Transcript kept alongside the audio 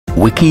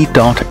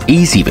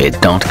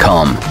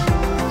wiki.ezvid.com.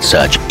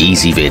 Search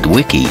Ezvid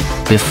Wiki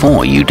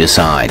before you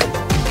decide.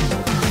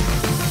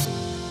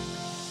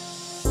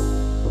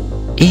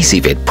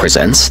 Ezvid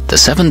presents the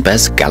 7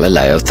 best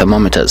Galileo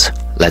thermometers.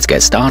 Let's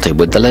get started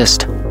with the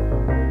list.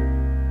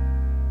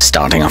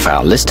 Starting off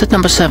our list at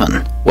number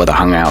 7, whether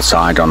hung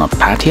outside on a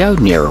patio,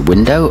 near a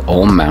window,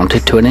 or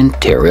mounted to an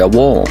interior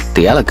wall,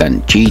 the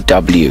elegant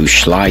GW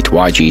Schleidt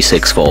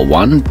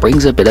YG641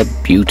 brings a bit of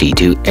beauty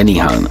to any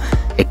home.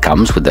 It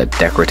comes with a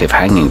decorative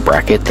hanging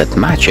bracket that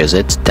matches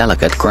its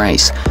delicate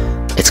grace.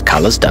 Its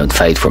colors don't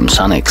fade from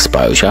sun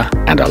exposure,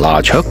 and a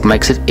large hook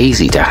makes it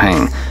easy to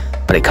hang,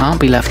 but it can't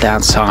be left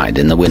outside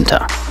in the winter.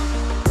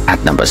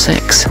 At number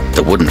 6,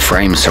 the wooden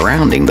frame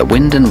surrounding the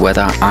Wind and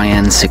Weather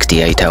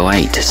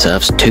IN6808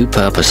 serves 2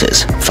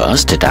 purposes.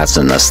 First, it adds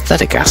an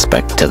aesthetic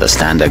aspect to the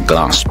standard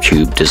glass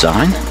tube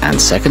design, and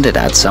second, it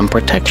adds some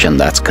protection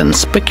that's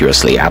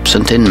conspicuously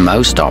absent in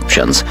most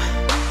options.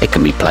 It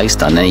can be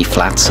placed on any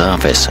flat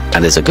surface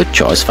and is a good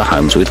choice for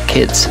homes with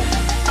kids.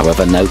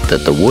 However, note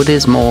that the wood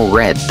is more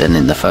red than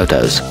in the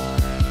photos.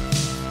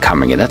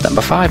 Coming in at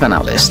number 5 on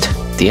our list,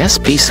 the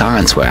SP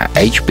Scienceware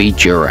HB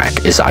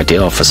Durac is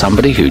ideal for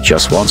somebody who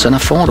just wants an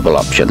affordable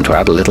option to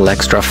add a little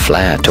extra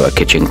flair to a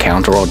kitchen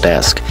counter or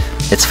desk.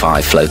 Its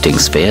 5 floating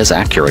spheres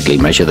accurately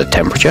measure the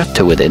temperature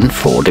to within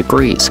 4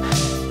 degrees.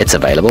 It's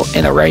available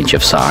in a range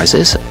of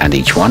sizes, and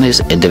each one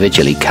is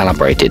individually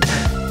calibrated,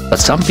 but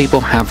some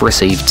people have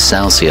received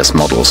Celsius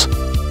models.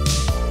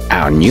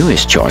 Our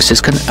newest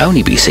choices can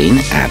only be seen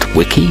at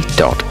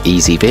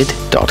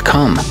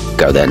wiki.ezvid.com.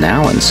 Go there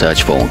now and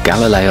search for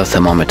Galileo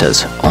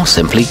Thermometers, or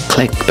simply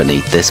click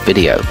beneath this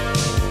video.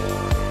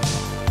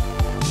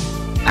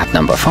 At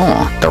number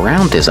 4, the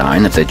round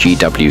design of the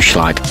GW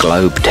Schleidt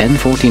Globe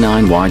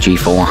 1049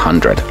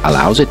 YG400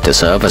 allows it to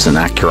serve as an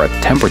accurate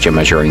temperature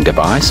measuring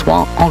device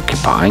while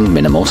occupying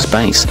minimal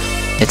space.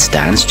 It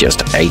stands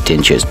just 8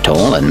 inches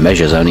tall and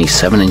measures only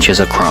 7 inches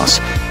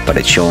across, but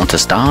it's sure to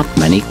start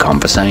many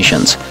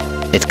conversations.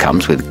 It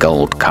comes with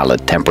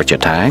gold-colored temperature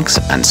tags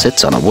and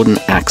sits on a wooden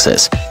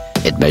axis.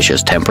 It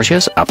measures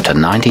temperatures up to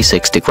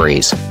 96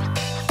 degrees.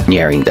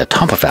 Nearing the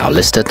top of our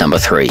list at number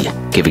 3,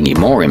 giving you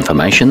more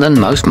information than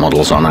most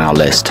models on our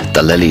list,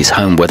 the Lily's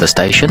home weather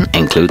station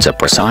includes a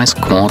precise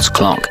quartz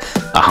clock,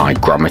 a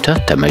hygrometer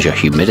to measure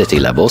humidity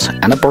levels,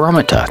 and a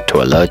barometer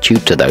to alert you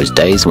to those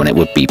days when it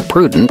would be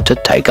prudent to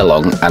take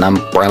along an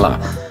umbrella.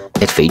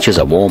 It features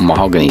a warm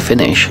mahogany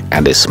finish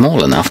and is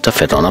small enough to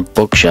fit on a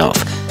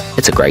bookshelf.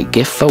 It's a great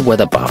gift for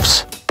weather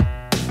buffs.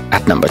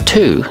 At number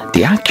 2,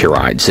 the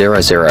Acurite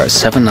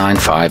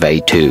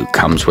 00795A2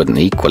 comes with an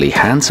equally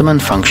handsome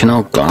and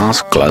functional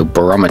glass globe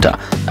barometer,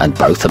 and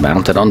both are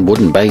mounted on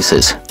wooden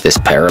bases. This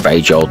pair of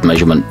age-old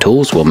measurement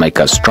tools will make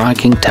a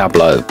striking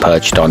tableau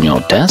perched on your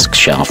desk,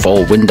 shelf,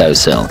 or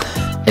windowsill.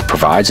 It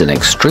provides an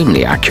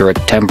extremely accurate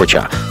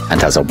temperature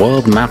and has a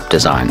world map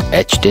design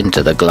etched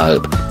into the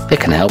globe. It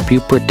can help you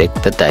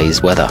predict the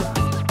day's weather.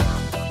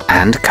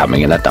 And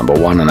coming in at number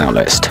 1 on our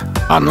list,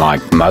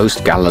 unlike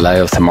most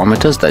Galileo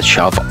thermometers that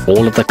shove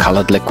all of the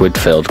colored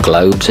liquid-filled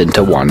globes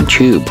into one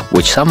tube,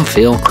 which some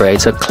feel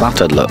creates a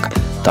cluttered look,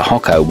 the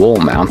Hocko wall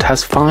mount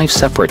has 5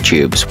 separate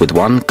tubes with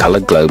 1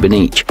 colored globe in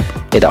each.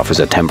 It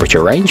offers a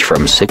temperature range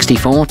from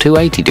 64 to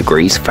 80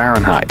 degrees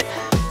Fahrenheit.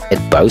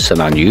 It boasts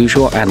an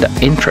unusual and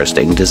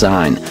interesting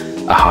design,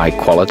 a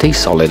high-quality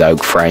solid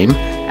oak frame,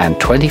 and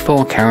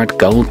 24-karat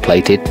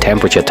gold-plated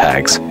temperature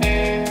tags.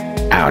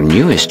 Our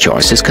newest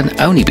choices can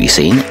only be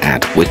seen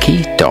at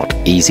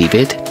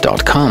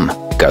wiki.ezvid.com.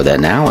 Go there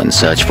now and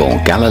search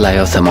for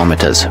Galileo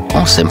Thermometers,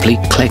 or simply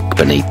click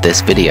beneath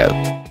this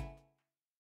video.